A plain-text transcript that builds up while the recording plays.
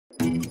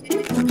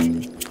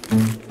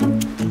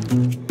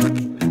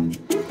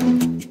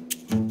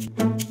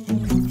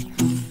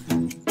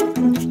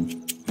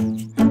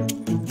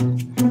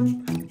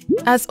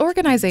As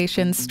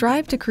organizations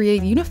strive to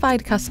create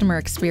unified customer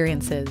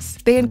experiences,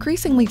 they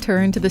increasingly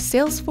turn to the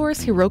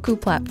Salesforce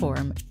Heroku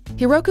platform.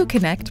 Heroku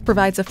Connect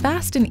provides a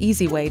fast and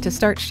easy way to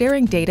start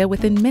sharing data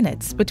within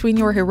minutes between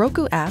your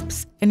Heroku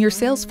apps and your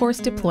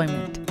Salesforce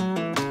deployment.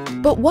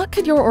 But what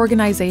could your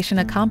organization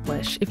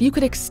accomplish if you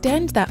could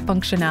extend that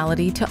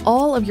functionality to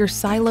all of your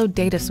siloed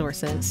data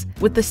sources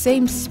with the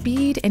same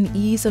speed and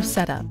ease of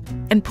setup,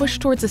 and push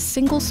towards a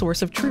single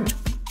source of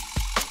truth?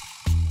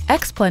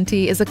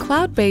 Xplenty is a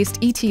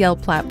cloud-based ETL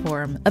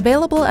platform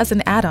available as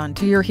an add-on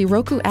to your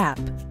Heroku app,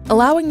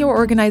 allowing your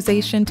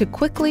organization to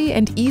quickly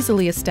and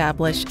easily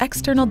establish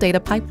external data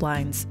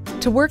pipelines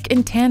to work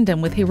in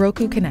tandem with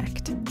Heroku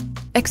Connect.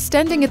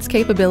 Extending its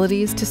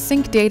capabilities to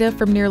sync data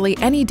from nearly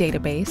any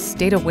database,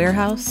 data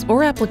warehouse,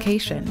 or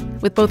application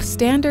with both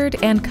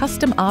standard and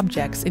custom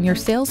objects in your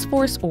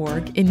Salesforce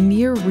org in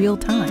near real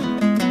time.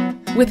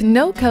 With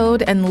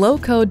no-code and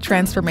low-code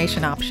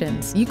transformation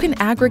options, you can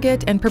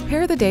aggregate and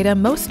prepare the data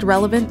most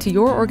relevant to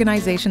your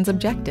organization's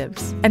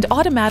objectives and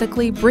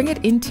automatically bring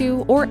it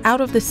into or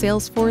out of the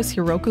Salesforce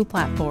Heroku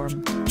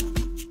platform.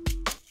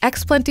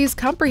 Xplenty's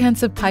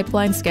comprehensive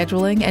pipeline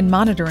scheduling and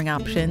monitoring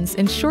options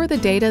ensure the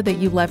data that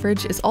you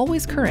leverage is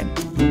always current.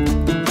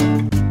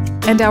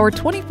 And our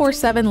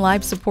 24/7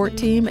 live support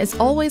team is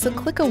always a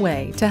click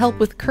away to help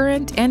with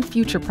current and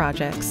future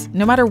projects,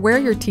 no matter where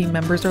your team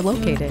members are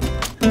located.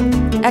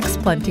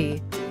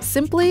 Xplenty.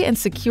 Simply and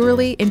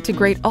securely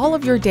integrate all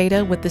of your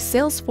data with the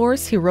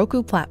Salesforce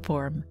Heroku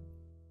platform.